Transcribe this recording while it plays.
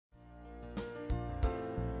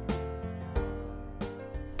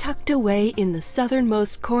Tucked away in the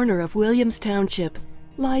southernmost corner of Williams Township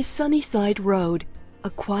lies Sunnyside Road, a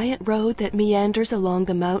quiet road that meanders along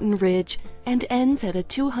the mountain ridge and ends at a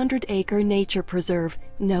 200-acre nature preserve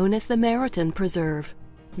known as the Meriton Preserve.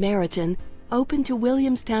 Meriton, open to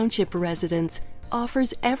Williams Township residents,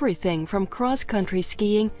 offers everything from cross-country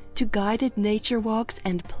skiing to guided nature walks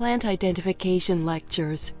and plant identification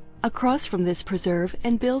lectures. Across from this preserve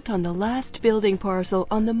and built on the last building parcel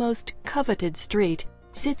on the most coveted street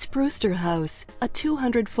sits Brewster House. A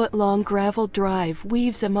 200-foot-long gravel drive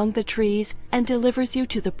weaves among the trees and delivers you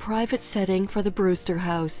to the private setting for the Brewster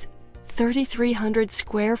House. 3,300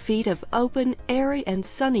 square feet of open, airy, and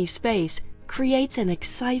sunny space creates an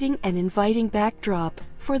exciting and inviting backdrop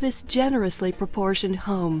for this generously proportioned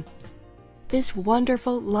home. This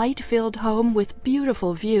wonderful, light-filled home with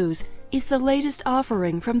beautiful views is the latest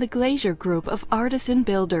offering from the Glazier Group of artisan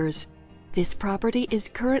builders. This property is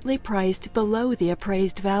currently priced below the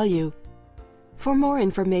appraised value. For more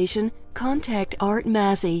information, contact Art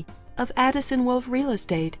Massey of Addison Wolf Real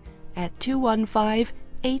Estate at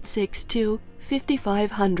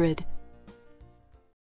 215-862-5500.